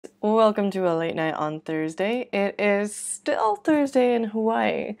Welcome to a late night on Thursday. It is still Thursday in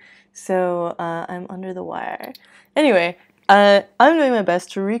Hawaii, so I'm under the wire. Anyway, I'm doing my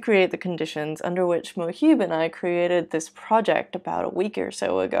best to recreate the conditions under which Moheeb and I created this project about a week or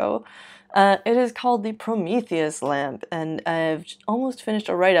so ago. It is called the Prometheus lamp, and I've almost finished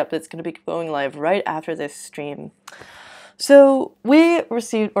a write-up that's going to be going live right after this stream. So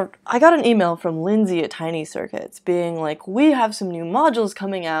I got an email from Lindsay at TinyCircuits being like, we have some new modules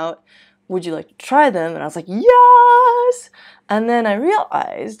coming out, would you like to try them? And I was like, yes! And then I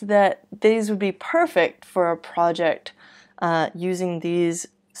realized that these would be perfect for a project using these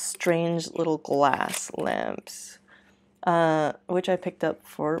strange little glass lamps, which I picked up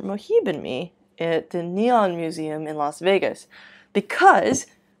for Moheeb and me at the Neon Museum in Las Vegas, because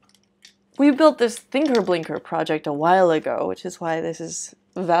we built this Thinker Blinker project a while ago, which is why this is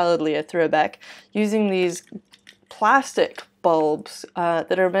validly a throwback, using these plastic bulbs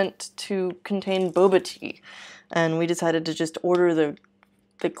that are meant to contain boba tea. And we decided to just order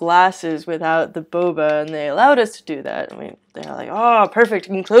the glasses without the boba, and they allowed us to do that. And they're like, oh, perfect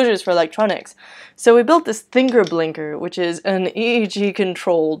enclosures for electronics. So we built this Thinker Blinker, which is an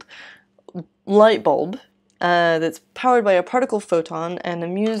EEG-controlled light bulb that's powered by a particle photon and a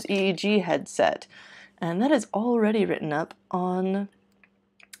Muse EEG headset. And that is already written up on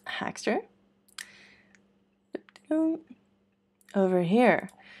Hackster. Over here.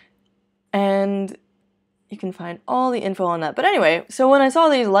 And you can find all the info on that. But anyway, so when I saw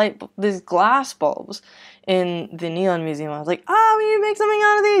these glass bulbs in the Neon Museum, I was like, oh, we need to make something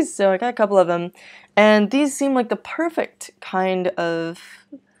out of these! So I got a couple of them. And these seem like the perfect kind of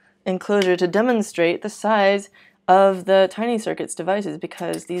enclosure to demonstrate the size of the TinyCircuits devices,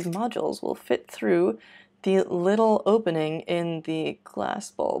 because these modules will fit through the little opening in the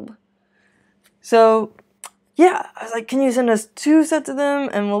glass bulb. So yeah, I was like, can you send us 2 sets of them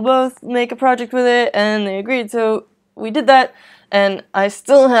and we'll both make a project with it? And they agreed, so we did that, and I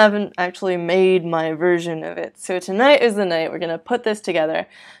still haven't actually made my version of it. So tonight is the night we're going to put this together.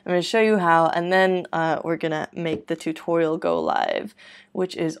 I'm going to show you how, and then we're going to make the tutorial go live,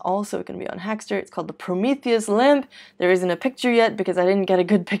 which is also going to be on Hackster. It's called the Prometheus lamp. There isn't a picture yet because I didn't get a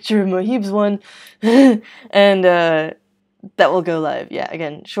good picture of Moheeb's one. And that will go live, yeah,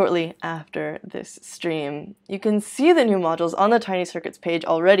 again, shortly after this stream. You can see the new modules on the TinyCircuits page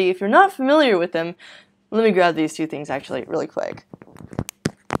already. If you're not familiar with them, let me grab these 2 things actually really quick.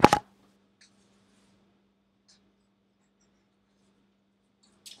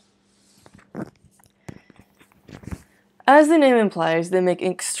 As the name implies, they make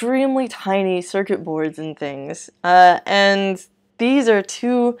extremely tiny circuit boards and things. And these are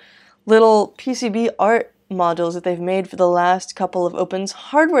 2 little PCB art modules that they've made for the last couple of Open's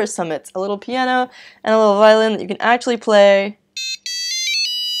hardware summits. A little piano and a little violin that you can actually play,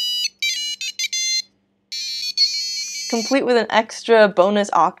 complete with an extra bonus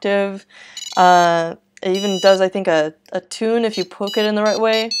octave. It even does, I think, a tune if you poke it in the right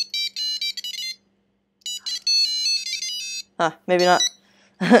way. Maybe not.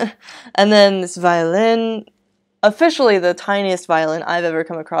 And then this violin, officially the tiniest violin I've ever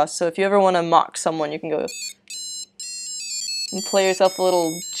come across, so if you ever want to mock someone, you can go and play yourself a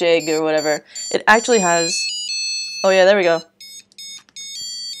little jig or whatever. It actually has, oh yeah, there we go.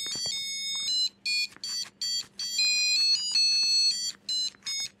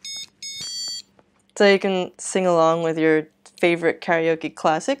 So you can sing along with your favorite karaoke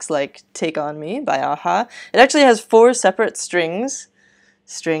classics like Take On Me by a-ha. It actually has 4 separate strings,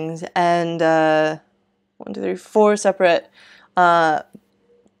 and 1, 2, 3, 4 separate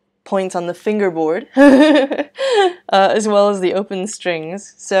points on the fingerboard, as well as the open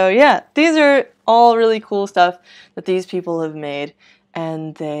strings. So yeah, these are all really cool stuff that these people have made,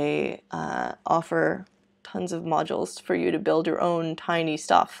 and they offer tons of modules for you to build your own tiny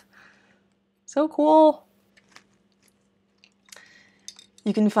stuff. So cool!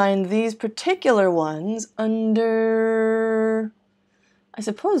 You can find these particular ones under, I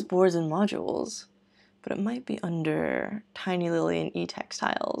suppose, boards and modules, but it might be under Tiny Lily and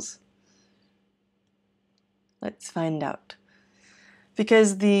eTextiles. Let's find out.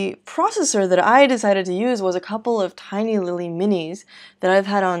 Because the processor that I decided to use was a couple of Tiny Lily minis that I've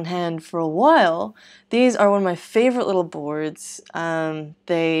had on hand for a while. These are one of my favorite little boards.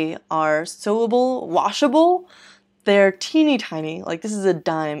 They are sewable, washable. They're teeny tiny, like this is a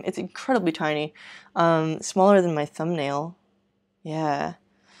dime. It's incredibly tiny, smaller than my thumbnail. Yeah.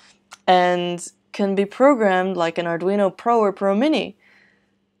 And can be programmed like an Arduino Pro or Pro Mini,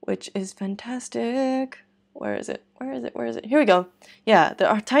 which is fantastic. Where is it? Where is it? Where is it? Here we go. Yeah,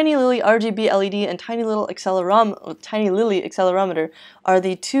 the Tiny Lily RGB LED and Tiny Lily accelerometer are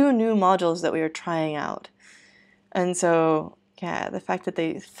the two new modules that we are trying out. And so, yeah, the fact that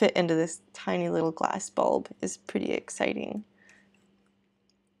they fit into this tiny little glass bulb is pretty exciting.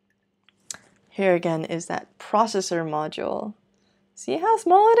 Here again is that processor module. See how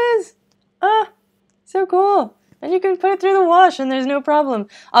small it is? Ah, so cool. And you can put it through the wash and there's no problem.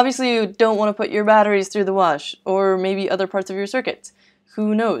 Obviously you don't want to put your batteries through the wash or maybe other parts of your circuits.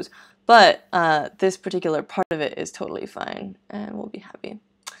 Who knows? But this particular part of it is totally fine and we'll be happy.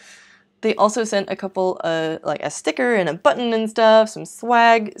 They also sent a couple like a sticker and a button and stuff, some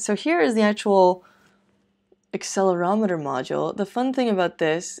swag. So here is the actual accelerometer module. The fun thing about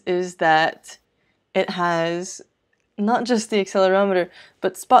this is that it has not just the accelerometer,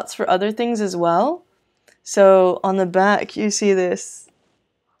 but spots for other things as well. So on the back, you see this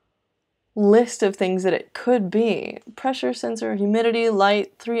list of things that it could be. Pressure sensor, humidity,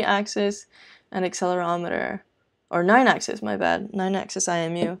 light, 3-axis, and accelerometer. Or 9-axis, my bad. 9-axis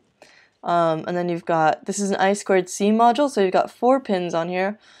IMU. And then you've got, this is an I2C module, so you've got 4 pins on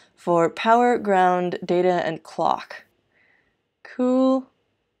here for power, ground, data, and clock. Cool.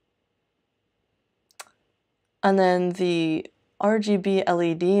 And then the RGB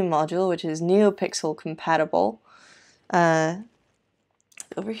LED module, which is NeoPixel compatible, over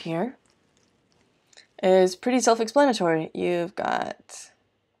here, is pretty self-explanatory. You've got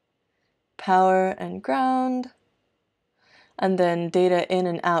power and ground, and then data in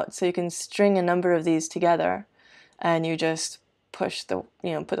and out. So you can string a number of these together, and you just push the,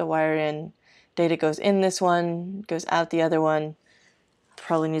 put the wire in. Data goes in this one, goes out the other one.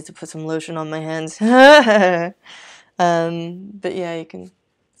 Probably need to put some lotion on my hands. But yeah, you can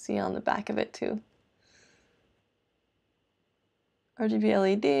see on the back of it too. RGB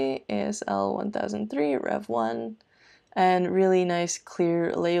LED, ASL 1003, Rev 1, and really nice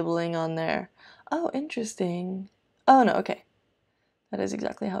clear labeling on there. Oh, interesting. Oh no, okay. That is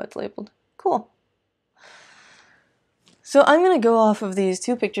exactly how it's labeled. Cool. So I'm going to go off of these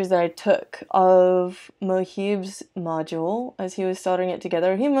 2 pictures that I took of Moheeb's module as he was soldering it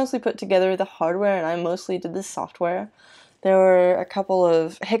together. He mostly put together the hardware and I mostly did the software. There were a couple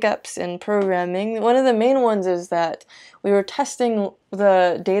of hiccups in programming. One of the main ones is that we were testing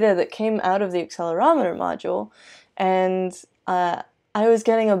the data that came out of the accelerometer module, and I was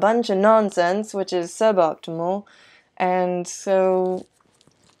getting a bunch of nonsense, which is suboptimal, and so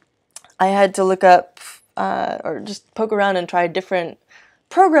I had to look up or just poke around and try different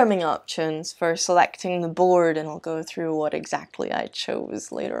programming options for selecting the board, and I'll go through what exactly I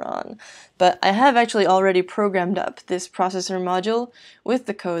chose later on. But I have actually already programmed up this processor module with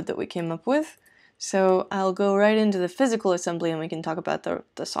the code that we came up with, so I'll go right into the physical assembly and we can talk about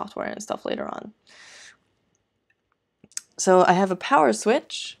the software and stuff later on. So I have a power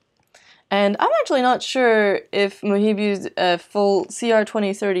switch, and I'm actually not sure if Moheeb used a full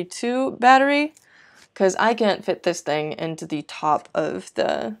CR2032 battery, because I can't fit this thing into the top of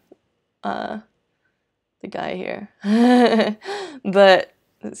the guy here. But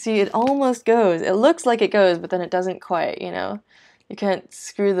see, it almost goes. It looks like it goes, but then it doesn't quite, You can't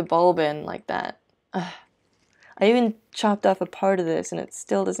screw the bulb in like that. I even chopped off a part of this and it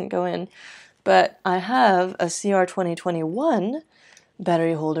still doesn't go in. But I have a CR2021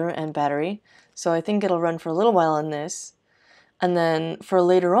 battery holder and battery, so I think it'll run for a little while on this. And then for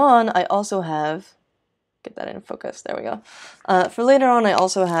later on, I also have, get that in focus, there we go. For later on, I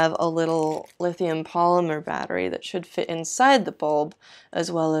also have a little lithium polymer battery that should fit inside the bulb,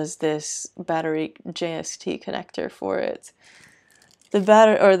 as well as this battery JST connector for it. The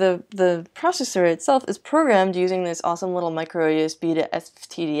battery, or the processor itself, is programmed using this awesome little micro USB to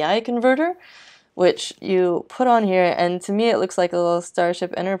STDI converter, which you put on here, and to me it looks like a little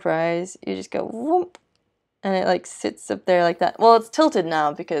Starship Enterprise. You just go whoop, and it like sits up there like that. Well, it's tilted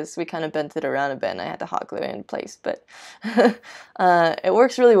now because we kind of bent it around a bit and I had to hot glue it in place, but it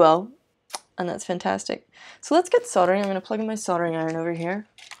works really well, and that's fantastic. So let's get soldering. I'm going to plug in my soldering iron over here.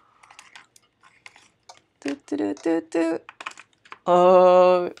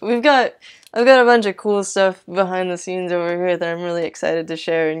 Oh, I've got a bunch of cool stuff behind the scenes over here that I'm really excited to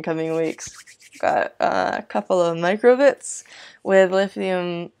share in coming weeks. Got a couple of microbits with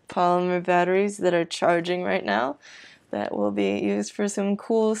lithium polymer batteries that are charging right now that will be used for some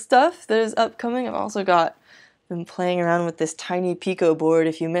cool stuff that is upcoming. I've also been playing around with this tiny Pico board.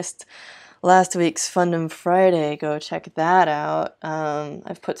 If you missed last week's Fundum Friday, go check that out.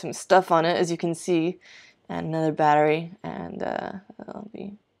 I've put some stuff on it, as you can see, and another battery, and there'll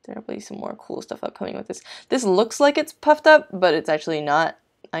be some more cool stuff upcoming with this. This looks like it's puffed up, but it's actually not.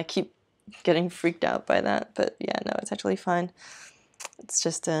 I keep getting freaked out by that, but yeah, no, it's actually fine. It's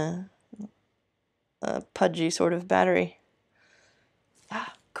just a pudgy sort of battery.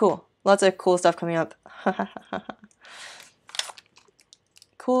 Ah, cool. Lots of cool stuff coming up.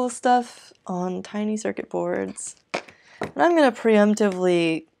 Cool stuff on tiny circuit boards. And I'm going to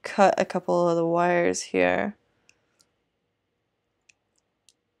preemptively cut a couple of the wires here,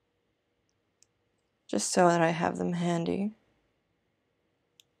 just so that I have them handy.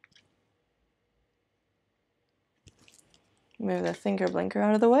 Move the thinker blinker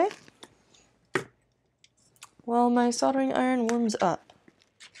out of the way while my soldering iron warms up.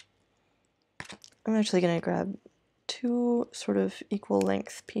 I'm actually going to grab 2 sort of equal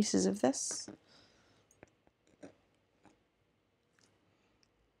length pieces of this.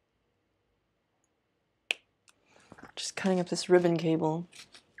 Just cutting up this ribbon cable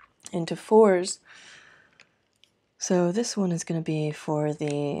into 4s. So this one is going to be for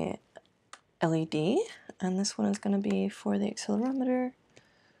the LED, and this one is going to be for the accelerometer.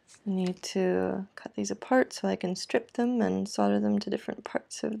 I need to cut these apart so I can strip them and solder them to different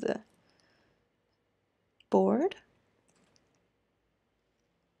parts of the board.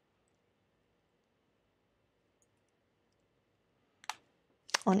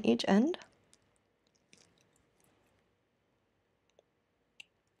 On each end.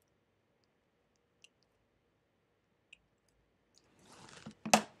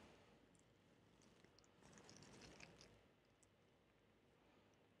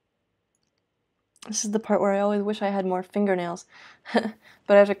 This is the part where I always wish I had more fingernails, but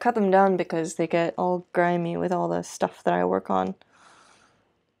I have to cut them down because they get all grimy with all the stuff that I work on.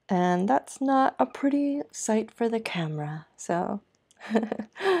 And that's not a pretty sight for the camera, so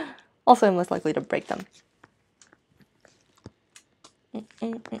also I'm less likely to break them.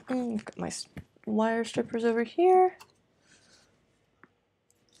 Got my wire strippers over here.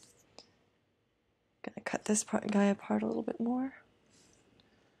 Gonna cut this guy apart a little bit more.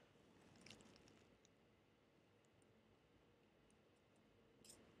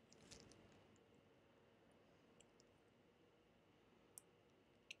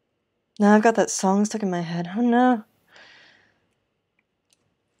 Now I've got that song stuck in my head. Oh no.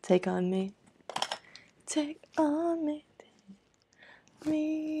 Take on me. Take on me. Take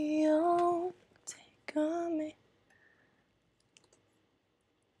me on. Take on me.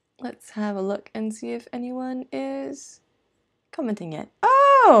 Let's have a look and see if anyone is commenting yet.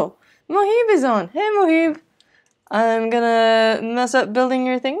 Oh! Moheeb is on. Hey Moheeb. I'm gonna mess up building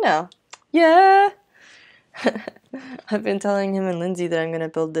your thing now. Yeah! I've been telling him and Lindsay that I'm gonna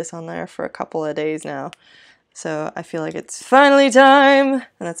build this on there for a couple of days now. So I feel like it's finally time! And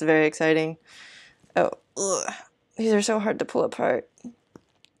that's very exciting. Oh, ugh. These are so hard to pull apart.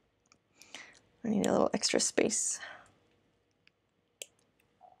 I need a little extra space.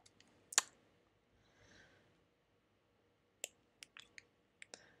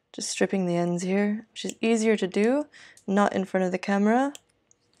 Just stripping the ends here, which is easier to do, not in front of the camera.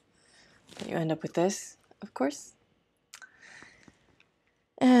 But you end up with this, of course.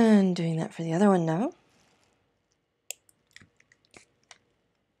 And doing that for the other one now.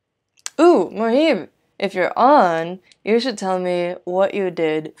 Ooh, Moheeb, if you're on, you should tell me what you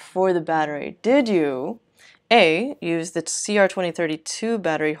did for the battery. Did you, A, use the CR2032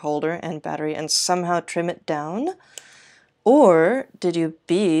 battery holder and battery and somehow trim it down? Or did you,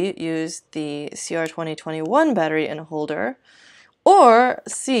 B, use the CR2021 battery and holder? Or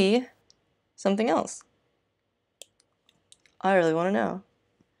C, something else? I really want to know.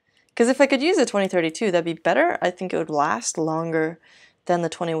 Because if I could use the 2032, that'd be better. I think it would last longer than the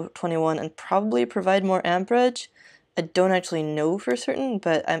 2021 and probably provide more amperage. I don't actually know for certain,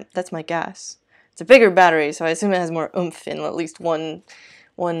 but that's my guess. It's a bigger battery, so I assume it has more oomph in at least one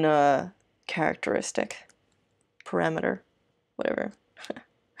characteristic, parameter, whatever.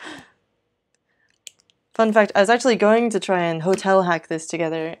 Fun fact, I was actually going to try and hotel hack this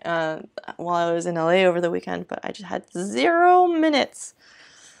together while I was in LA over the weekend, but I just had 0 minutes.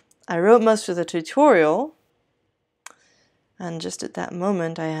 I wrote most of the tutorial, and just at that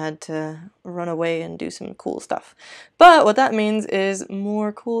moment I had to run away and do some cool stuff. But what that means is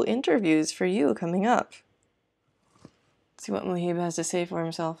more cool interviews for you coming up. Let's see what Moheeb has to say for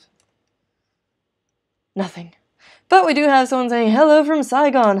himself. Nothing. But we do have someone saying hello from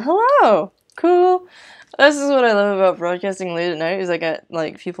Saigon. Hello! Cool. This is what I love about broadcasting late at night, is I get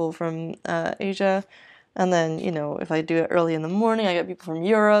like people from Asia. And then, you know, if I do it early in the morning, I get people from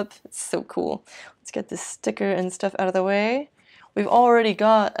Europe. It's so cool. Let's get this sticker and stuff out of the way. We've already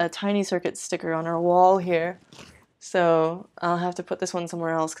got a TinyCircuits sticker on our wall here. So I'll have to put this one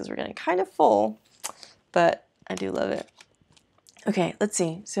somewhere else because we're getting kind of full. But I do love it. Okay, let's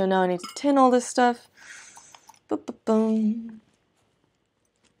see. So now I need to tin all this stuff. Boom, boom, boom.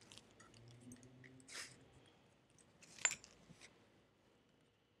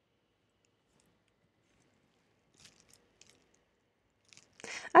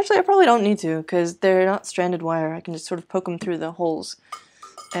 Actually, I probably don't need to because they're not stranded wire. I can just sort of poke them through the holes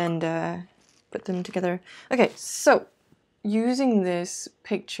and put them together. Okay, so using this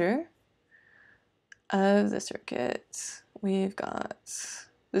picture of the circuit, we've got,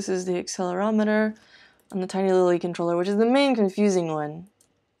 this is the accelerometer and the tiny little controller, which is the main confusing one.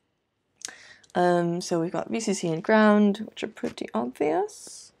 So we've got VCC and ground, which are pretty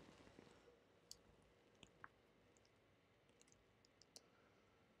obvious.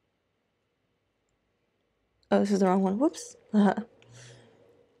 Oh, this is the wrong one. Whoops.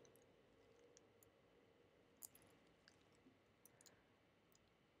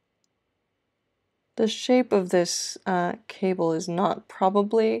 The shape of this cable is not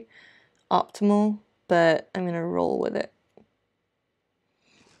probably optimal, but I'm going to roll with it.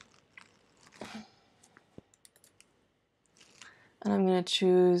 And I'm going to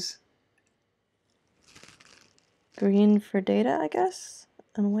choose green for data, I guess,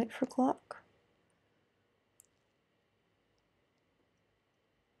 and white for clock.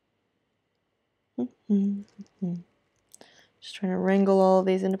 Just trying to wrangle all of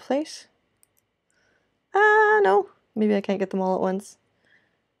these into place. No, maybe I can't get them all at once.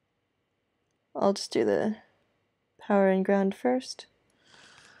 I'll just do the power and ground first.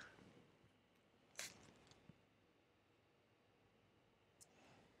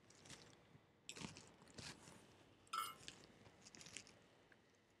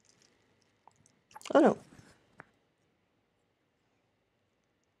 Oh no.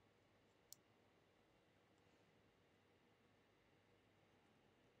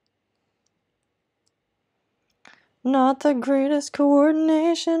 Not the greatest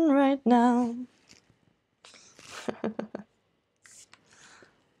coordination right now.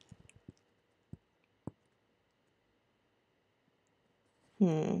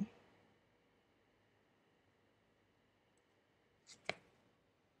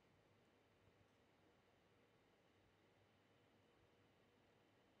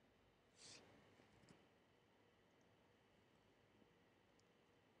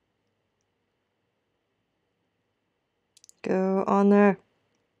 Go on there.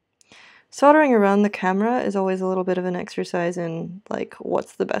 Soldering around the camera is always a little bit of an exercise in, like,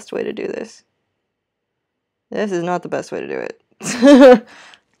 what's the best way to do this? This is not the best way to do it. I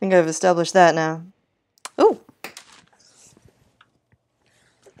think I've established that now. Oh!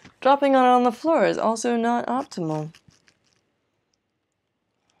 Dropping on it on the floor is also not optimal.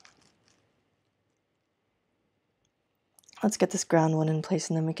 Let's get this ground one in place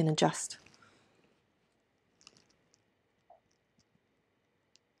and then we can adjust.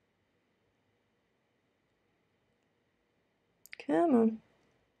 Come on.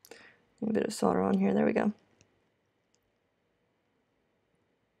 A bit of solder on here, there we go.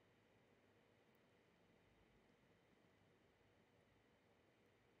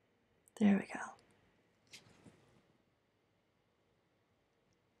 There we go.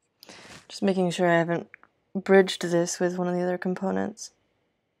 Just making sure I haven't bridged this with one of the other components.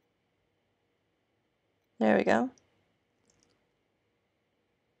 There we go.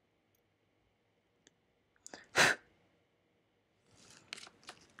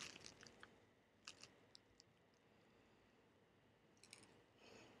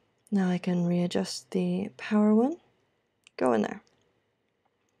 Now I can readjust the power one. Go in there.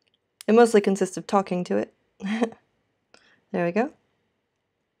 It mostly consists of talking to it. There we go.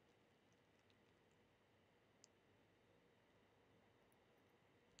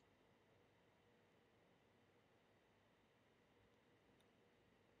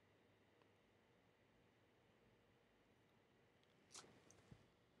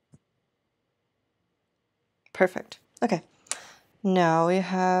 Perfect. Okay. Now we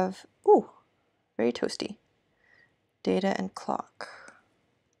have, ooh, very toasty. Data and clock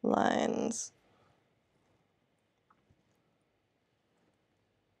lines.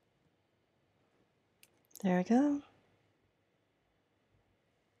 There we go.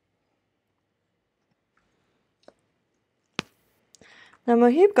 Now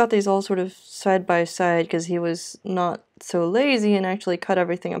Moheeb got these all sort of side by side because he was not so lazy and actually cut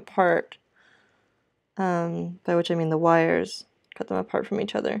everything apart. By which I mean the wires, cut them apart from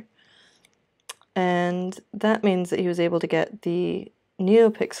each other. And that means that he was able to get the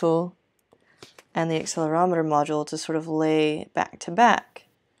NeoPixel and the accelerometer module to sort of lay back to back,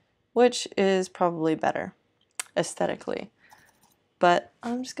 which is probably better aesthetically. But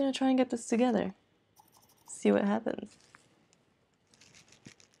I'm just going to try and get this together, see what happens.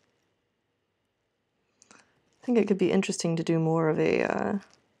 think it could be interesting to do more of a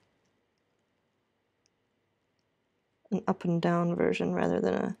an up and down version rather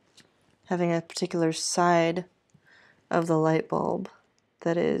than having a particular side of the light bulb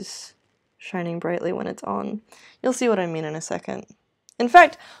that is shining brightly when it's on. You'll see what I mean in a second. In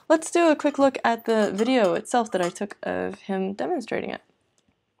fact, let's do a quick look at the video itself that I took of him demonstrating it.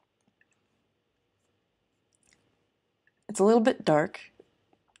 It's a little bit dark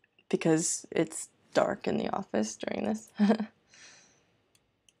because it's dark in the office during this.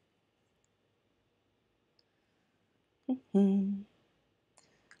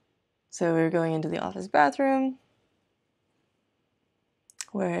 So we're going into the office bathroom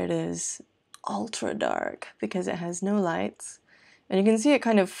where it is ultra dark because it has no lights. And you can see it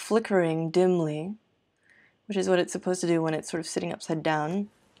kind of flickering dimly, which is what it's supposed to do when it's sort of sitting upside down,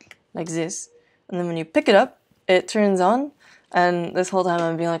 like this. And then when you pick it up, it turns on. And this whole time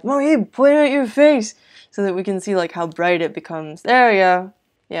I'm being like, Moheeb, point at your face, so that we can see like how bright it becomes. There we go.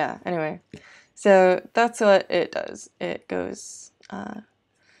 Yeah, anyway. So that's what it does. It goes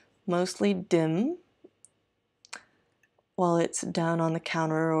mostly dim while it's down on the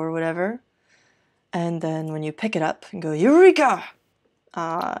counter or whatever. And then when you pick it up and go, Eureka!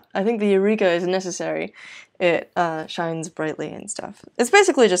 I think the Eureka is necessary. It shines brightly and stuff. It's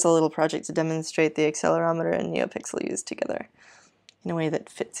basically just a little project to demonstrate the accelerometer and NeoPixel used together in a way that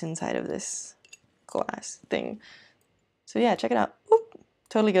fits inside of this glass thing. So yeah, check it out. Oop,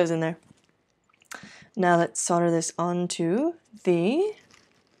 totally goes in there. Now let's solder this onto the...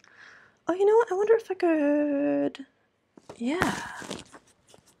 Oh, you know what? I wonder if I could... Yeah.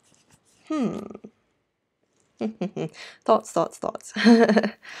 Thoughts.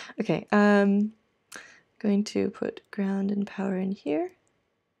 Okay, going to put ground and power in here.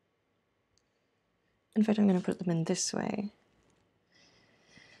 In fact, I'm going to put them in this way,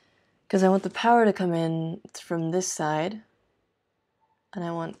 because I want the power to come in from this side, and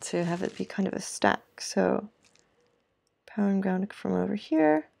I want to have it be kind of a stack. So power and ground from over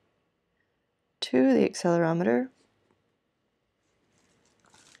here to the accelerometer.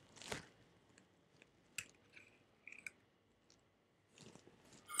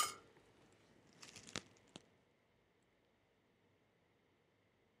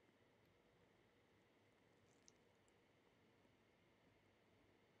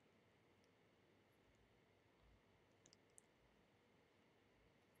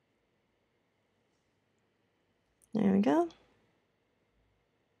 There we go.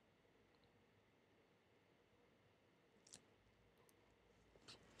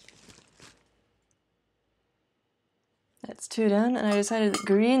 That's 2 done, and I decided that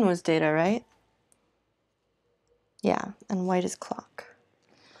green was data, right? Yeah, and white is clock.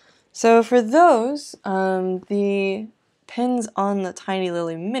 So for those, the pins on the Tiny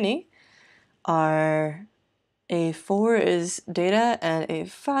Lily Mini are A4 is data and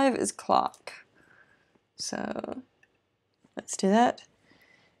A5 is clock. So let's do that.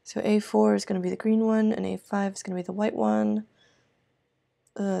 So A4 is going to be the green one and A5 is going to be the white one.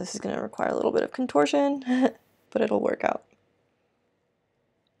 This is going to require a little bit of contortion, but it'll work out.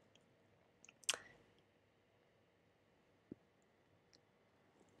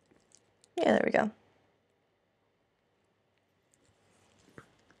 Yeah, there we go.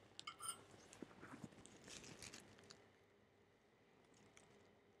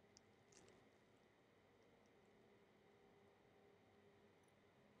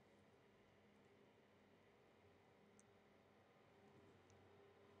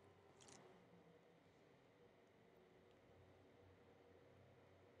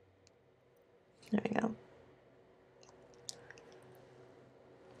 There we go.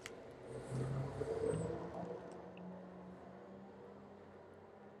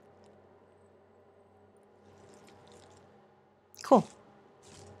 Cool.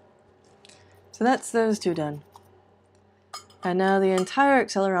 So that's those 2 done. And now the entire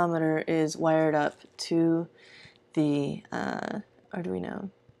accelerometer is wired up to the Arduino.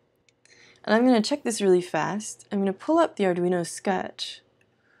 And I'm going to check this really fast. I'm going to pull up the Arduino sketch,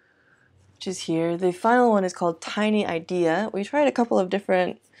 which is here. The final one is called Tiny IDEA. We tried a couple of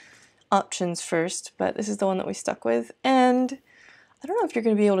different options first, but this is the one that we stuck with. And I don't know if you're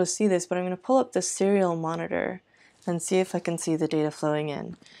going to be able to see this, but I'm going to pull up the serial monitor and see if I can see the data flowing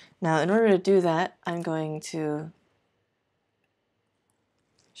in. Now, in order to do that, I'm going to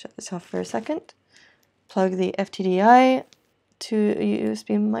shut this off for a second, plug the FTDI to a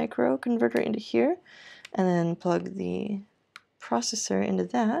USB micro converter into here, and then plug the processor into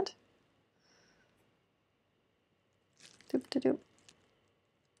that. Doop-de-doop.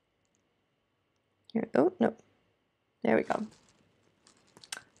 Here, oh, no. There we go.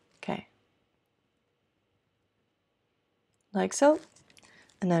 Okay. like so.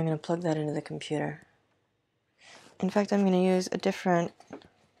 And now I'm going to plug that into the computer. In fact, I'm going to use a different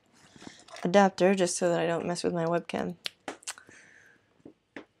adapter just so that I don't mess with my webcam.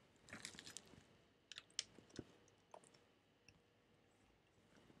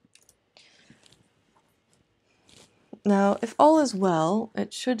 Now, if all is well,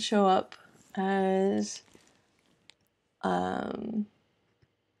 it should show up as a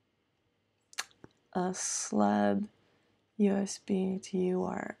slab USB to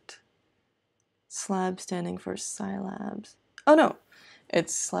UART. Slab standing for Scilabs. Oh no,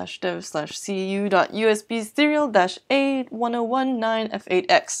 it's /dev/cu.usb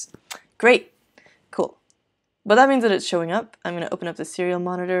serial-A1019F8X. Great, cool. But that means that it's showing up. I'm going to open up the serial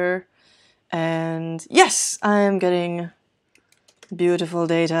monitor, and yes, I'm getting beautiful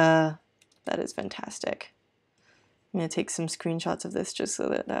data. That is fantastic. I'm going to take some screenshots of this just so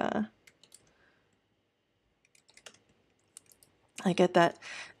that I get that.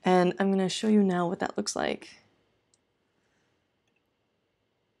 And I'm going to show you now what that looks like.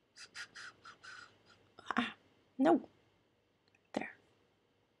 No. There.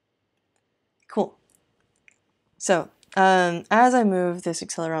 Cool. So, as I move this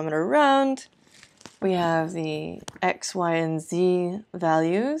accelerometer around, we have the X, Y, and Z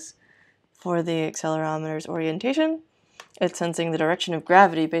values for the accelerometer's orientation. It's sensing the direction of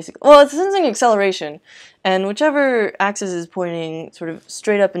gravity, basically. Well, it's sensing acceleration, and whichever axis is pointing sort of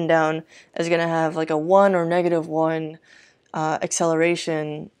straight up and down is going to have like a 1 or -1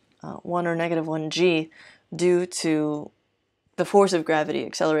 acceleration, 1 or -1 g, due to the force of gravity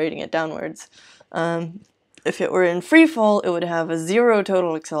accelerating it downwards. If it were in free fall, it would have a 0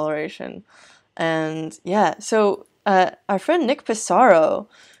 total acceleration. And yeah, so our friend Nick Pissarro,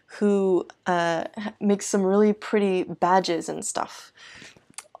 who makes some really pretty badges and stuff,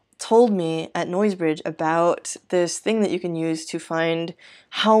 told me at Noisebridge about this thing that you can use to find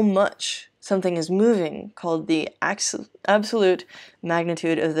how much something is moving, called the absolute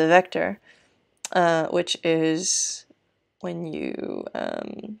magnitude of the vector, which is when you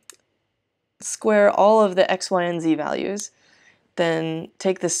square all of the x, y, and z values, then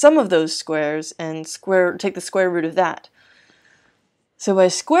take the sum of those squares and take the square root of that. So by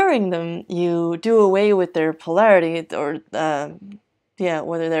squaring them, you do away with their polarity, or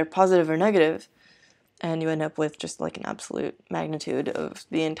whether they're positive or negative, and you end up with just like an absolute magnitude of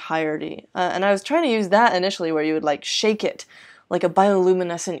the entirety. And I was trying to use that initially, where you would like shake it like a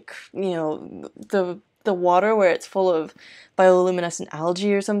bioluminescent, the water where it's full of bioluminescent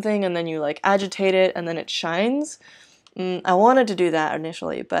algae or something, and then you like agitate it and then it shines. I wanted to do that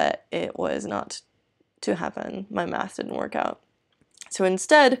initially, but it was not to happen. My math didn't work out. So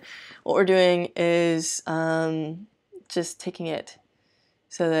instead, what we're doing is just taking it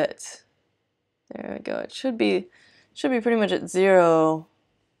so that, there we go, it should be pretty much at 0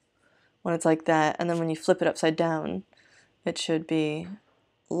 when it's like that, and then when you flip it upside down, it should be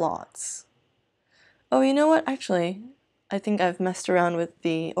lots. Oh, you know what? Actually, I think I've messed around with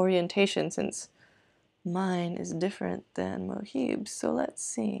the orientation since mine is different than Moheeb's. So let's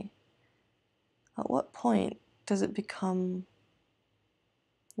see. At what point does it become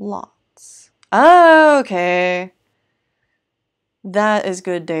lots? Oh, okay. That is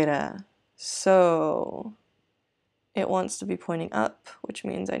good data. So it wants to be pointing up, which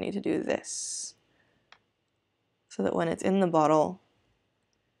means I need to do this, so that when it's in the bottle,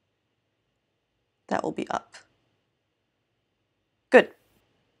 that will be up. Good.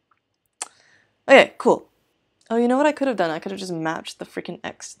 Okay, cool. Oh, you know what I could have done? I could have just matched the freaking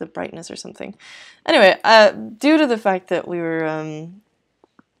X to the brightness or something. Anyway, due to the fact that we were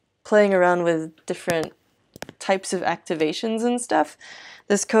playing around with different types of activations and stuff,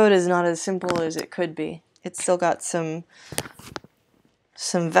 this code is not as simple as it could be. It's still got some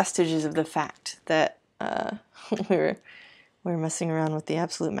vestiges of the fact that we were messing around with the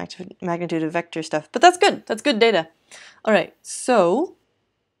absolute magnitude of vector stuff. But that's good. That's good data. All right, so,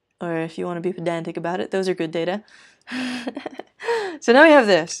 or if you want to be pedantic about it, those are good data. So now we have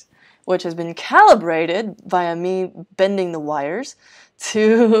this, which has been calibrated via me bending the wires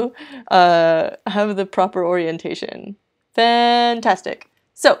to have the proper orientation. Fantastic.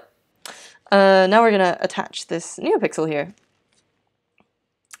 So now we're going to attach this NeoPixel here.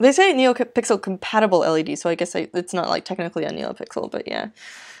 They say NeoPixel compatible LED, so I guess it's not like technically a NeoPixel, but yeah.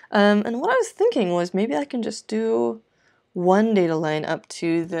 And what I was thinking was maybe I can just do one data line up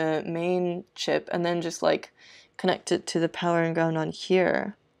to the main chip and then just like connect it to the power and ground on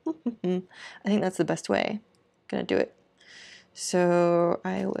here. I think that's the best way. I'm gonna do it. So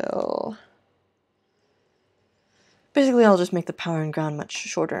I will... Basically, I'll just make the power and ground much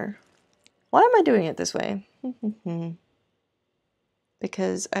shorter. Why am I doing it this way?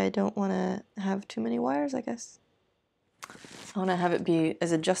 because I don't want to have too many wires, I guess. I want to have it be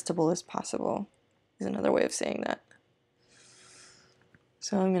as adjustable as possible, is another way of saying that.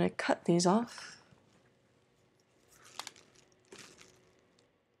 So I'm going to cut these off.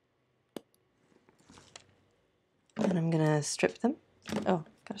 And I'm going to strip them. Oh,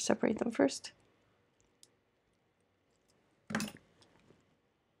 got to separate them first.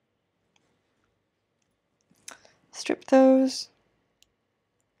 Strip those.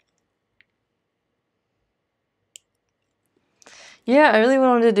 Yeah, I really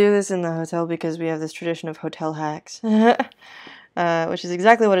wanted to do this in the hotel because we have this tradition of hotel hacks, which is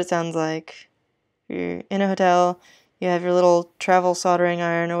exactly what it sounds like. You're in a hotel, you have your little travel soldering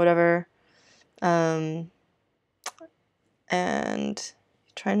iron or whatever, and you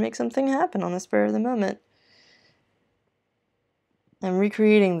try and make something happen on the spur of the moment. I'm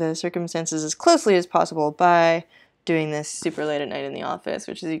recreating the circumstances as closely as possible by doing this super late at night in the office,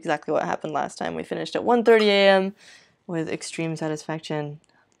 which is exactly what happened last time. We finished at 1:30 a.m. with extreme satisfaction.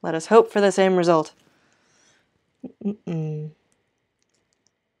 Let us hope for the same result. Come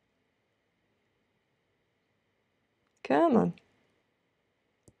on.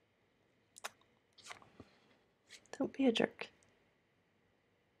 Don't be a jerk.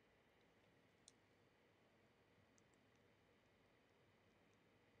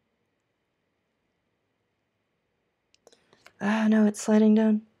 Ah, no, it's sliding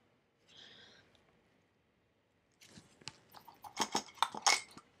down.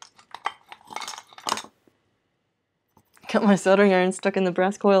 Got my soldering iron stuck in the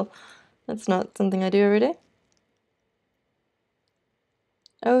brass coil. That's not something I do every day.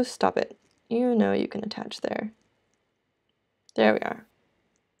 Oh, stop it. You know you can attach there. There we are.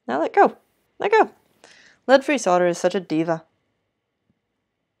 Now let go. Let go. Lead-free solder is such a diva.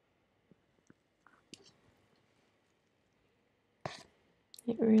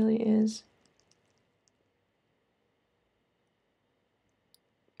 It really is.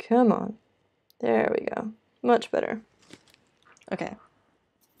 Come on. There we go. Much better. Okay.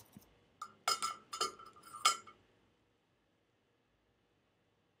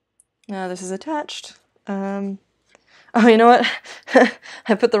 Now this is attached. Oh, you know what?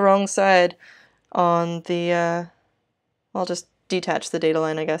 I put the wrong side on the, I'll just detach the data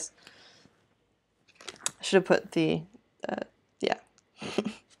line, I guess. I should have put the, yeah.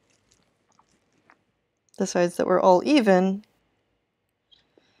 The sides that were all even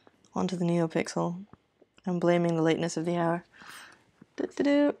onto the NeoPixel. I'm blaming the lateness of the hour.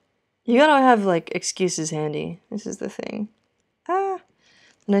 You gotta have, like, excuses handy. This is the thing. The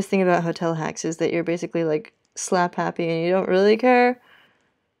nice thing about hotel hacks is that you're basically, like, slap happy and you don't really care.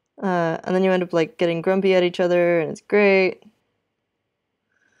 And then you end up, like, getting grumpy at each other, and it's great.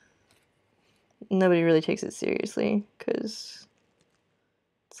 Nobody really takes it seriously, because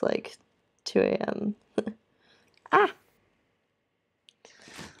it's, like, 2 a.m. Ah!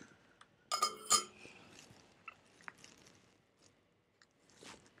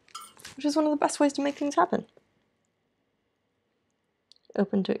 Which is one of the best ways to make things happen.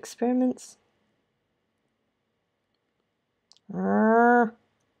 Open to experiments. And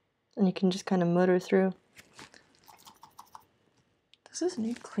you can just kind of motor through. Does this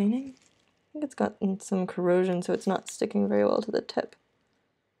need cleaning? I think it's gotten some corrosion, so it's not sticking very well to the tip.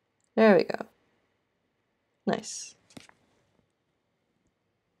 There we go. Nice.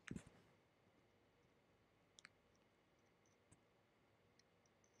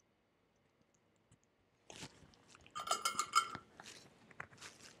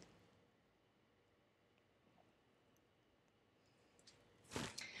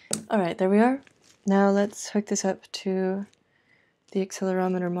 Alright, there we are. Now let's hook this up to the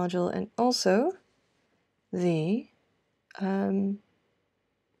accelerometer module and also the, oh,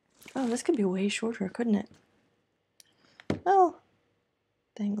 this could be way shorter, couldn't it? Oh,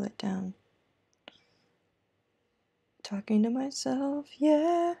 dangle it down. Talking to myself,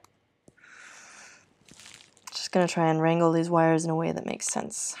 yeah. Just gonna try and wrangle these wires in a way that makes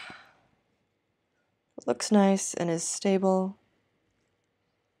sense. It looks nice and is stable.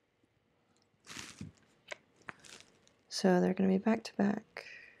 So they're gonna be back to back.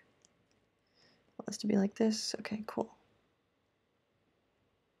 Want this to be like this? Okay, cool.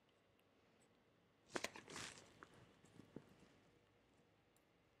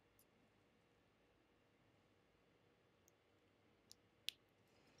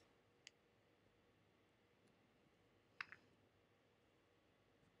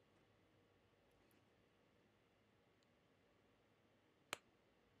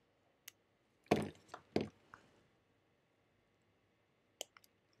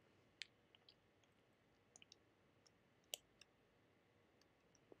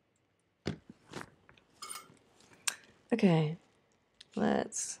 Okay,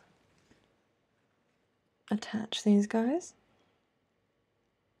 let's attach these guys.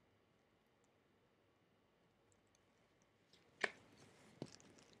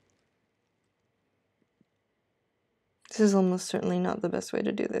 This is almost certainly not the best way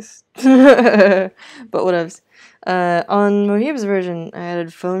to do this, but whatevs. On Moheeb's version, I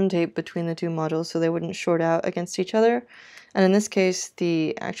added foam tape between the two modules so they wouldn't short out against each other. And in this case,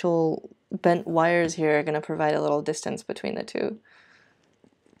 the actual bent wires here are going to provide a little distance between the two.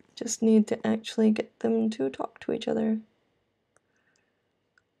 Just need to actually get them to talk to each other.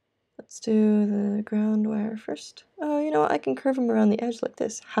 Let's do the ground wire first. Oh, you know what? I can curve them around the edge like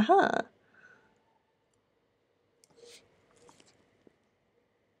this. Haha!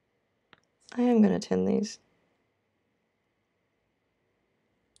 I am going to tin these.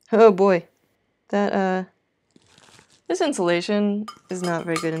 Oh boy. That, this insulation is not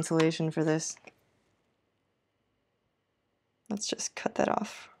very good insulation for this. Let's just cut that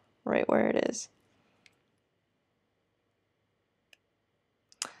off right where it is.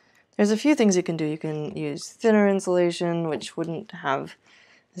 There's a few things you can do. You can use thinner insulation, which wouldn't have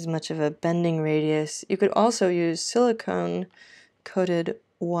as much of a bending radius. You could also use silicone coated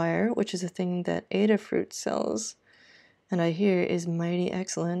wire, which is a thing that Adafruit sells, and I hear is mighty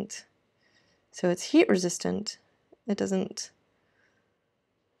excellent. So it's heat resistant. It doesn't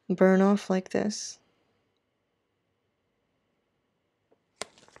burn off like this.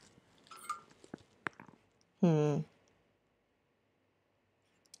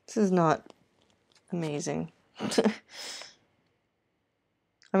 This is not amazing.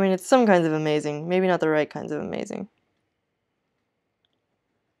 I mean, it's some kinds of amazing, maybe not the right kinds of amazing.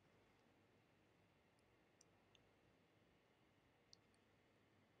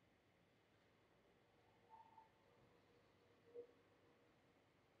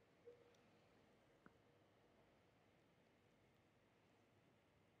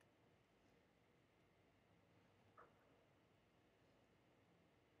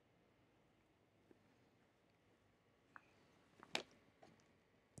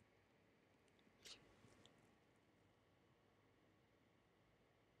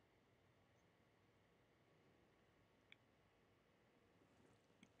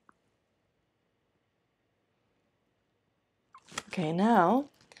 Okay, now,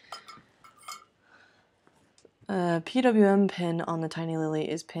 PWM pin on the Tiny Lily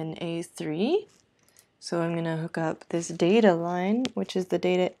is pin A3. So I'm going to hook up this data line, which is the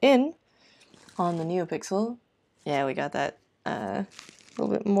data in on the NeoPixel. Yeah, we got that a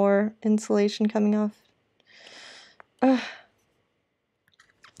little bit more insulation coming off. I'm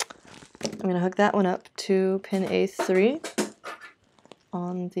going to hook that one up to pin A3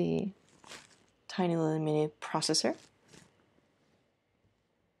 on the Tiny Lily Mini processor.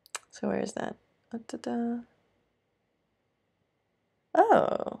 So where is that?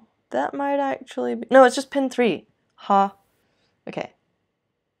 Oh, that might actually be... No, it's just pin 3. Ha. Okay.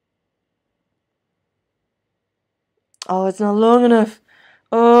 Oh, it's not long enough.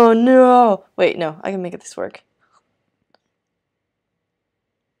 Oh, no. Wait, no. I can make this work.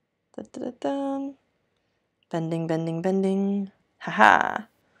 Bending, bending, bending. Haha.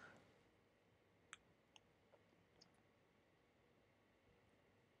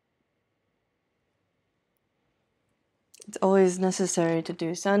 It's always necessary to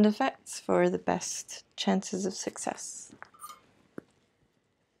do sound effects for the best chances of success.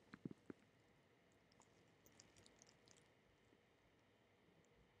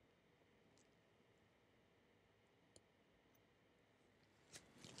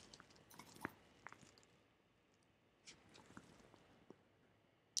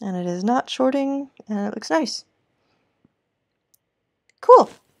 And it is not shorting, and it looks nice. Cool.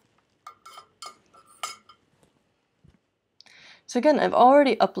 So again, I've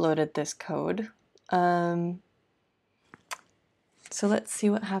already uploaded this code. So let's see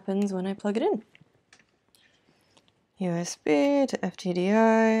what happens when I plug it in. USB to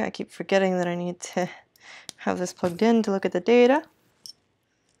FTDI. I keep forgetting that I need to have this plugged in to look at the data.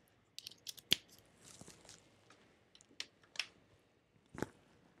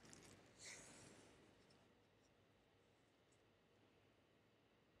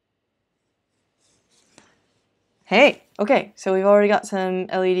 Hey, okay, so we've already got some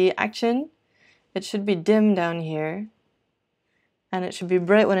LED action. It should be dim down here, and it should be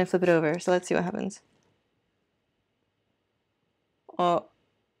bright when I flip it over. So let's see what happens. Oh,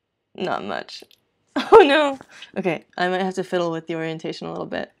 not much. Oh no. Okay, I might have to fiddle with the orientation a little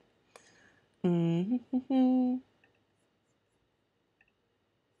bit.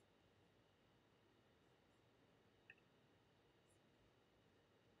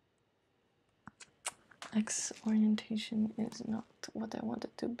 X orientation is not what I want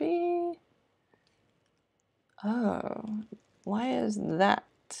it to be. Oh, why is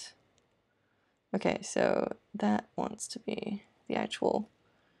that? Okay, so that wants to be the actual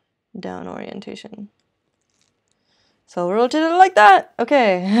down orientation. So we'll rotate it like that.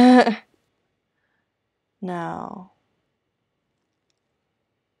 Okay. Now.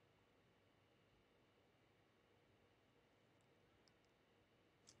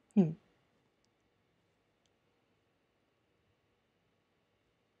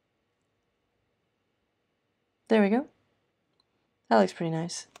 There we go. That looks pretty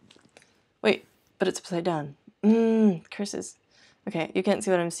nice. Wait, but it's upside down. Curses. Okay, you can't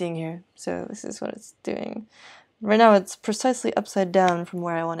see what I'm seeing here, so this is what it's doing. Right now it's precisely upside down from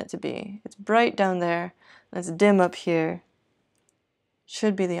where I want it to be. It's bright down there, and it's dim up here.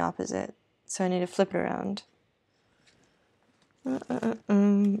 Should be the opposite, so I need to flip it around.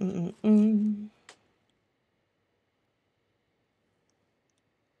 I'm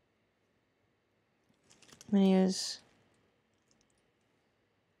gonna use...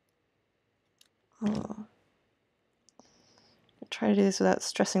 I'll try to do this without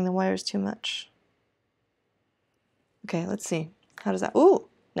stressing the wires too much. Okay, let's see. How does that... Ooh!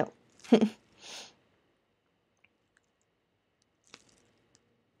 No.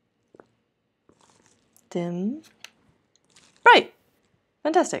 Dim. Bright!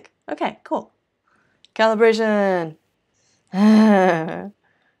 Fantastic. Okay, cool. Calibration!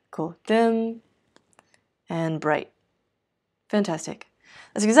 Cool. Dim and bright. Fantastic.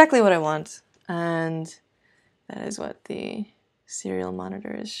 That's exactly what I want. And that is what the serial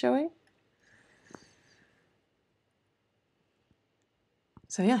monitor is showing.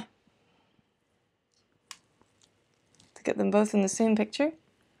 So yeah. To get them both in the same picture.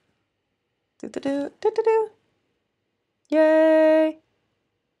 Do-do-do. Yay!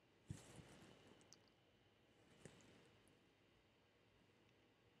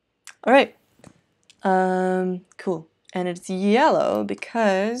 All right. Cool. And it's yellow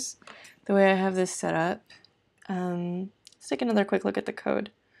because the way I have this set up, let's take another quick look at the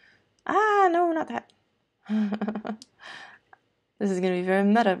code. Ah, no, not that. This is going to be very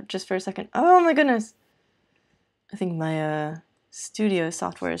meta just for a second. Oh my goodness. I think my studio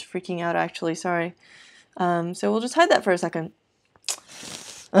software is freaking out actually, sorry. So we'll just hide that for a second.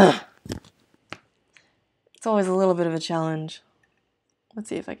 Ugh. It's always a little bit of a challenge. Let's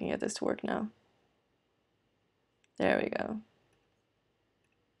see if I can get this to work now. There we go.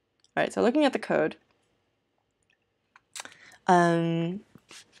 All right, so looking at the code,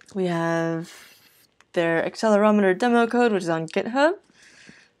 we have their accelerometer demo code, which is on GitHub.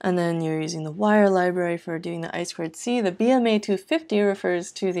 And then you're using the wire library for doing the I2C. The BMA250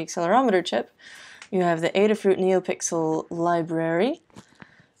 refers to the accelerometer chip. You have the Adafruit NeoPixel library.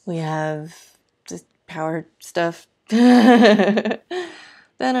 We have just power stuff. I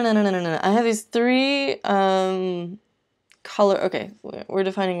have these three color. Okay, we're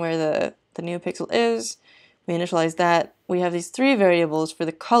defining where the NeoPixel is. We initialize that. We have these three variables for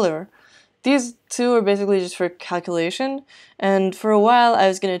the color. These two are basically just for calculation, and for a while I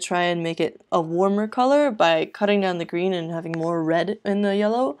was going to try and make it a warmer color by cutting down the green and having more red in the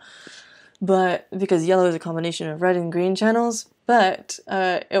yellow, but because yellow is a combination of red and green channels, but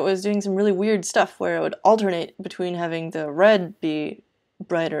it was doing some really weird stuff where it would alternate between having the red be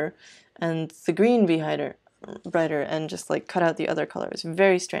brighter and the green be brighter and just like cut out the other colors.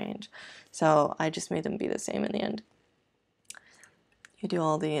 Very strange. So I just made them be the same in the end. You do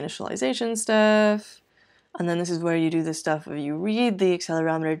all the initialization stuff, and then this is where you do the stuff of you read the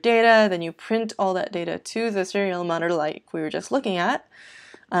accelerometer data, then you print all that data to the serial monitor like we were just looking at.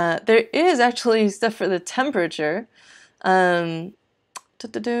 There is actually stuff for the temperature. There's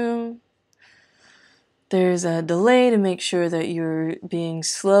a delay to make sure that you're being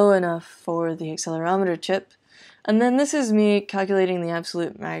slow enough for the accelerometer chip. And then this is me calculating the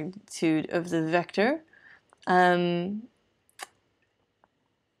absolute magnitude of the vector.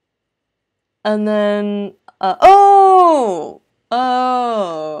 And then,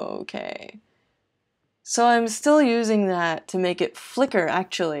 okay. So I'm still using that to make it flicker,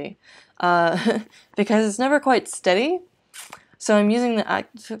 actually, because it's never quite steady. So I'm using the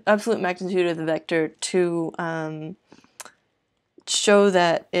absolute magnitude of the vector to show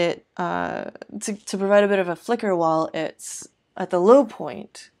that it, to provide a bit of a flicker while it's at the low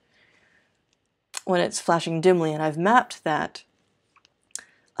point, when it's flashing dimly, and I've mapped that.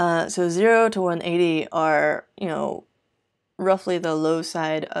 So 0 to 180 are, you know, roughly the low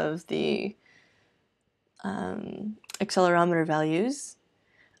side of the accelerometer values,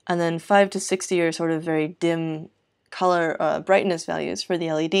 and then 5 to 60 are sort of very dim color brightness values for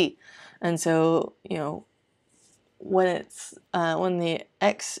the LED. And so, you know, when the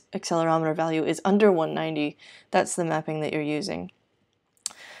X accelerometer value is under 190, that's the mapping that you're using.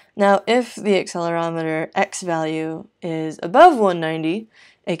 Now, if the accelerometer X value is above 190,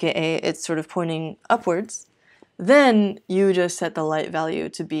 aka it's sort of pointing upwards, then you just set the light value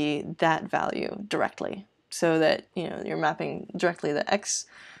to be that value directly, so that, you know, you're mapping directly the X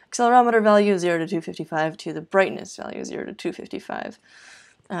accelerometer value 0 to 255 to the brightness value 0 to 255.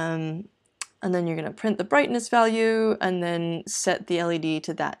 And then you're going to print the brightness value and then set the LED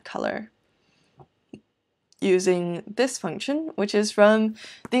to that color using this function, which is from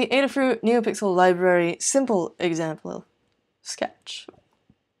the Adafruit NeoPixel library simple example sketch,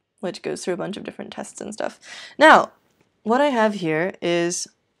 which goes through a bunch of different tests and stuff. Now, what I have here is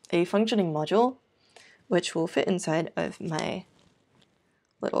a functioning module, which will fit inside of my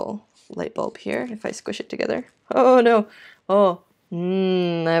little light bulb here if I squish it together. Oh no! Oh,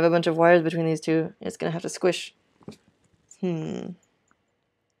 I have a bunch of wires between these two. It's gonna have to squish. There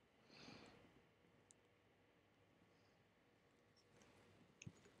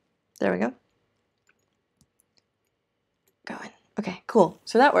we go. Going. Okay, cool.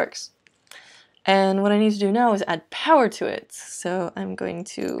 So that works. And what I need to do now is add power to it. So I'm going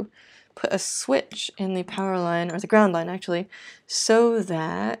to put a switch in the power line, or the ground line actually, so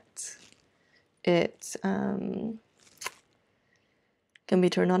that it can be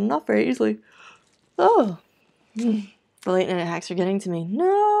turned on and off very easily. Oh, the late night hacks are getting to me.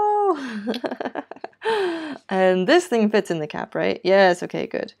 No! And this thing fits in the cap, right? Yes, okay,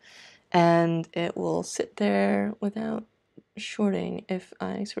 good. And it will sit there without shorting if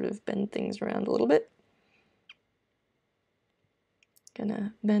I sort of bend things around a little bit.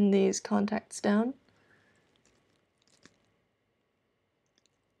 Gonna bend these contacts down.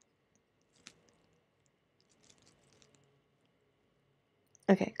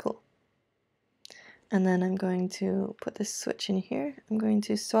 Okay, cool. And then I'm going to put this switch in here. I'm going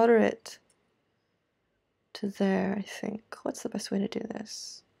to solder it to there, I think. What's the best way to do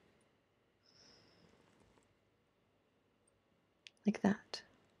this? Like that.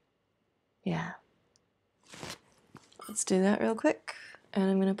 Yeah. Let's do that real quick. And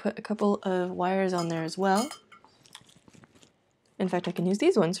I'm going to put a couple of wires on there as well. In fact, I can use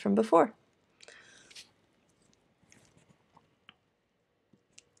these ones from before.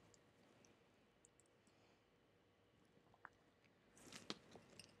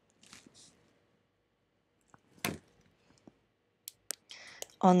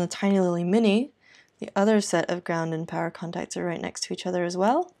 On the Tiny Lily Mini, the other set of ground and power contacts are right next to each other as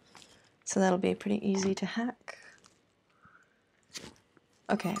well. So that'll be pretty easy to hack.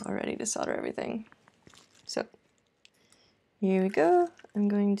 Okay, we're ready to solder everything. So here we go. I'm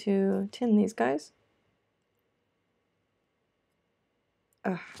going to tin these guys.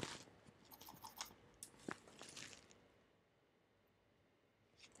 Ugh.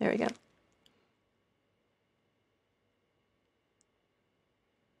 There we go.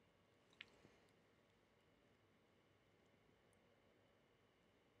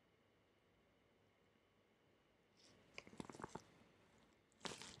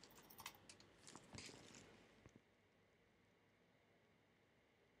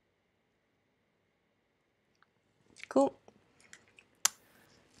 Cool.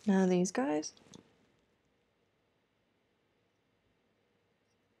 Now these guys.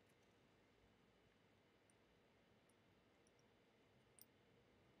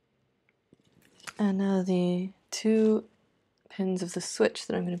 And now the two pins of the switch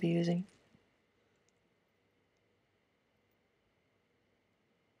that I'm going to be using.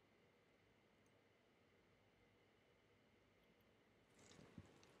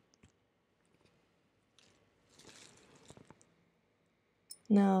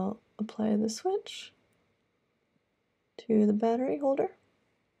 Now apply the switch to the battery holder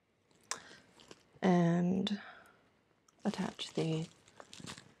and attach the...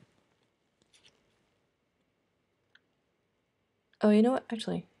 Oh, you know what?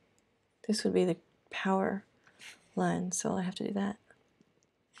 Actually, this would be the power line, so I have to do that.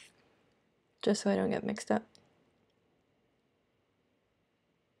 Just so I don't get mixed up.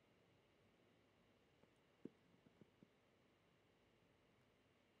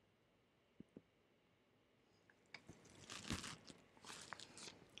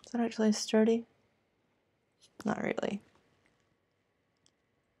 Is that actually sturdy? Not really.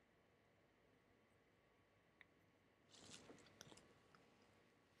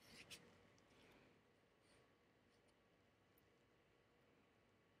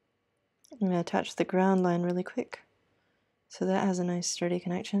 I'm going to attach the ground line really quick so that has a nice sturdy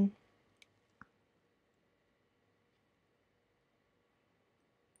connection.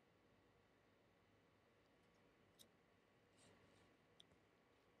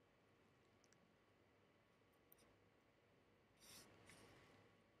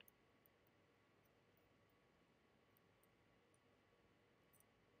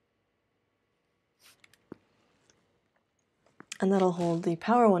 And that'll hold the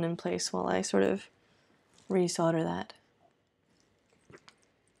power one in place while I sort of resolder that.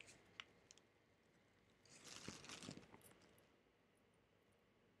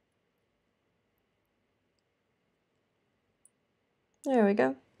 There we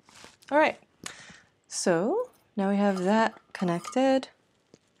go. All right, so now we have that connected.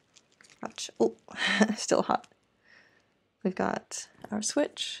 Ouch. Oh, still hot. We've got our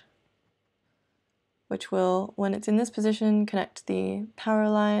switch, which will, when it's in this position, connect the power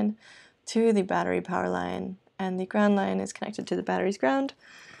line to the battery power line, and the ground line is connected to the battery's ground.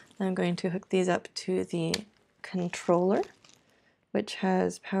 I'm going to hook these up to the controller, which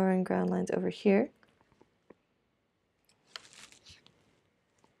has power and ground lines over here.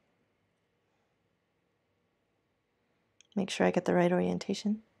 Make sure I get the right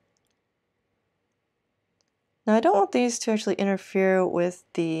orientation. Now I don't want these to actually interfere with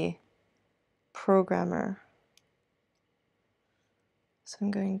the programmer. So I'm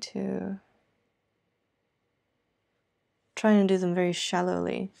going to try and do them very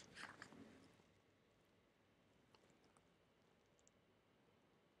shallowly.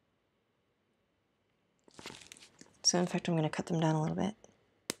 So in fact, I'm going to cut them down a little bit.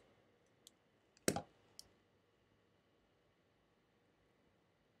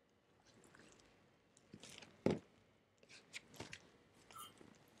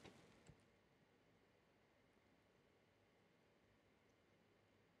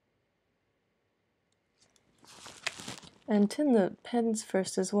 And tin the pins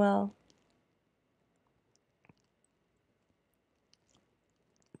first as well.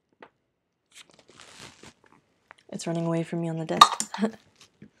 It's running away from me on the desk. Here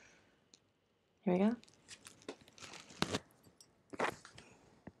we go.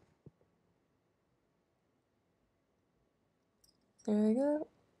 There we go.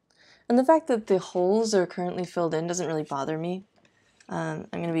 And the fact that the holes are currently filled in doesn't really bother me. I'm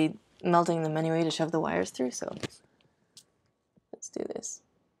going to be melting them anyway to shove the wires through, so let's do this.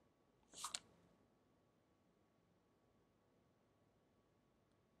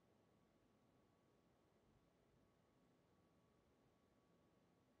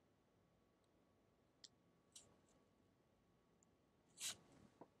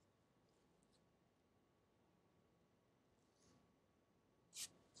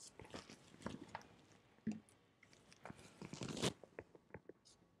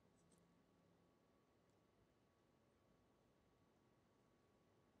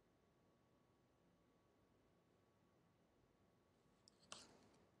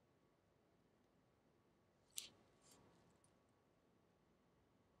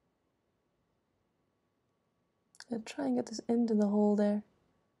 I'll try and get this into the hole there.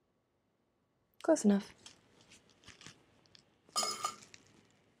 Close enough.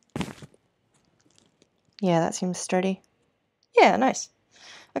 Yeah, that seems sturdy. Yeah, nice.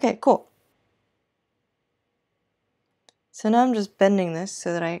 Okay, cool. So now I'm just bending this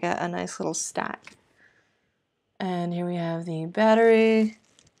so that I get a nice little stack. And here we have the battery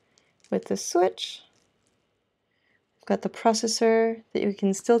with the switch. We've got the processor that you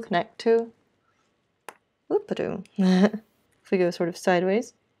can still connect to. Whoop-a-doo. If we go sort of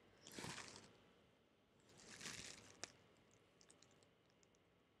sideways.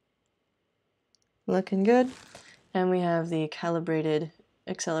 Looking good. And we have the calibrated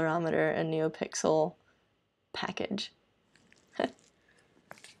accelerometer and NeoPixel package.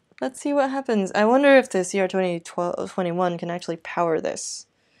 Let's see what happens. I wonder if the CR2021 can actually power this.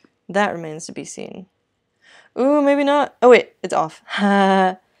 That remains to be seen. Ooh, maybe not. Oh wait, it's off.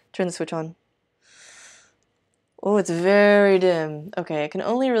 Turn the switch on. Oh, it's very dim. Okay, I can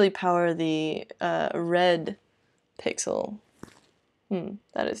only really power the red pixel.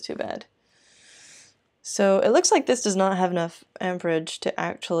 That is too bad. So it looks like this does not have enough amperage to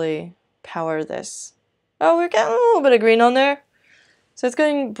actually power this. Oh, we're getting a little bit of green on there. So it's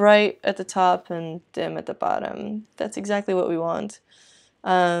getting bright at the top and dim at the bottom. That's exactly what we want.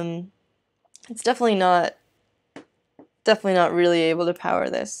 It's definitely not really able to power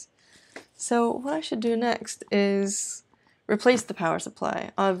this. So what I should do next is replace the power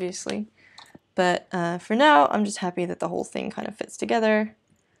supply, obviously. But for now, I'm just happy that the whole thing kind of fits together.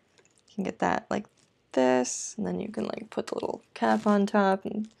 You can get that like this, and then you can like put the little cap on top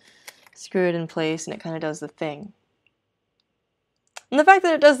and screw it in place, and it kind of does the thing. And the fact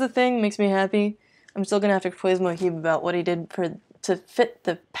that it does the thing makes me happy. I'm still gonna have to quiz Moheeb about what he did to fit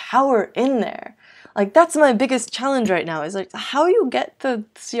the power in there. Like, that's my biggest challenge right now, is like how you get the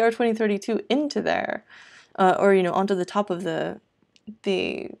CR2032 into there, or you know, onto the top of the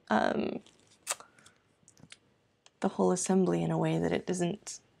whole assembly in a way that it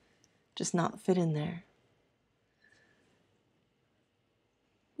doesn't just not fit in there.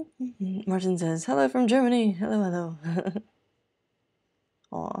 Martin says, hello from Germany. Hello, hello.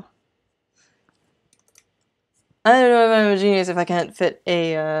 Aw. I don't know if I'm a genius if I can't fit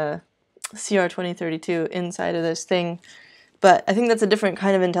a CR2032 inside of this thing, but I think that's a different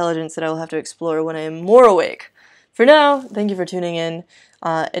kind of intelligence that I will have to explore when I am more awake. For now, thank you for tuning in.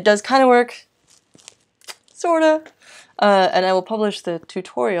 It does kind of work, sorta, and I will publish the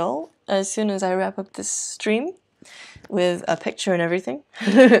tutorial as soon as I wrap up this stream with a picture and everything.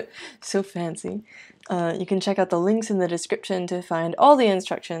 So fancy. You can check out the links in the description to find all the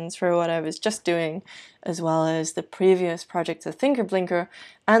instructions for what I was just doing, as well as the previous project, the Thinker Blinker,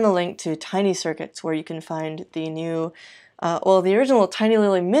 and the link to TinyCircuits, where you can find the new, the original Tiny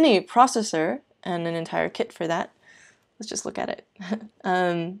Lily Mini processor and an entire kit for that. Let's just look at it.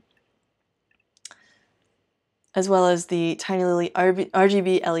 As well as the Tiny Lily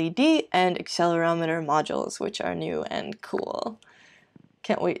RGB LED and accelerometer modules, which are new and cool.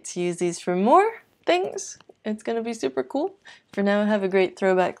 Can't wait to use these for more things. It's gonna be super cool. For now, have a great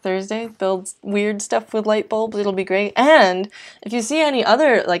Throwback Thursday. Build weird stuff with light bulbs, it'll be great. And if you see any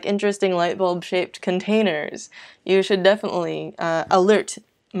other like interesting light bulb shaped containers, you should definitely alert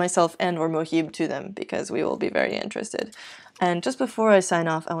myself and or Moheeb to them, because we will be very interested. And just before I sign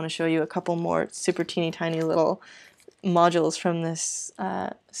off, I want to show you a couple more super teeny tiny little modules from this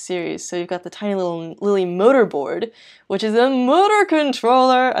series. So you've got the Tiny Little Lily motor board, which is a motor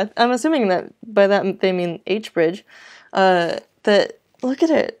controller. I'm assuming that by that they mean H-bridge. Look at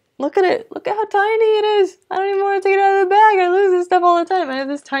it. Look at it. Look at how tiny it is. I don't even want to take it out of the bag. I lose this stuff all the time. I have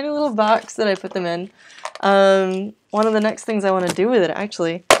this tiny little box that I put them in. One of the next things I want to do with it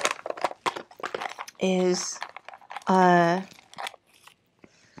actually is I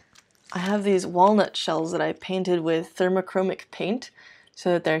have these walnut shells that I painted with thermochromic paint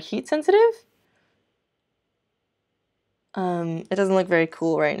so that they're heat sensitive. It doesn't look very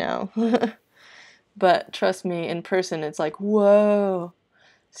cool right now, but trust me, in person it's like, whoa.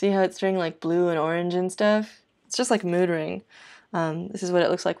 See how it's turning like blue and orange and stuff? It's just like mood ring. This is what it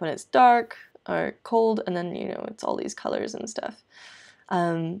looks like when it's dark or cold, and then, you know, it's all these colors and stuff.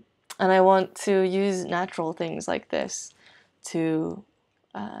 And I want to use natural things like this to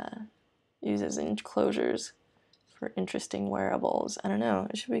use as enclosures for interesting wearables. I don't know,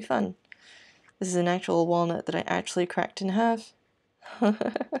 it should be fun. This is an actual walnut that I actually cracked in half.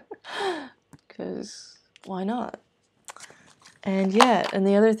 Because why not? And yeah, and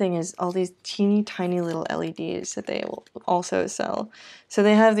the other thing is all these teeny tiny little LEDs that they will also sell. So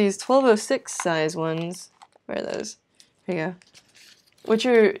they have these 1206 size ones. Where are those? Here you go. Which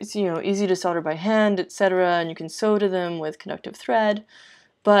are, you know, easy to solder by hand, etc., and you can sew to them with conductive thread.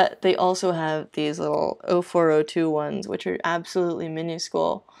 But they also have these little 0402 ones, which are absolutely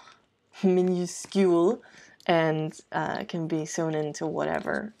minuscule, and can be sewn into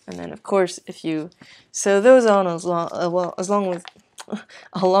whatever. And then, of course, if you sew those on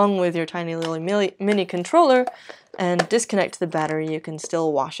along with your Tiny Lily mini controller and disconnect the battery, you can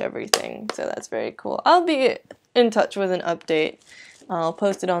still wash everything. So that's very cool. I'll be in touch with an update. I'll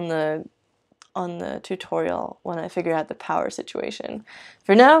post it on the tutorial when I figure out the power situation.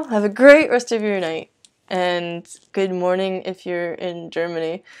 For now, have a great rest of your night, and good morning if you're in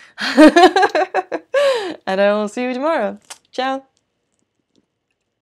Germany. And I will see you tomorrow. Ciao!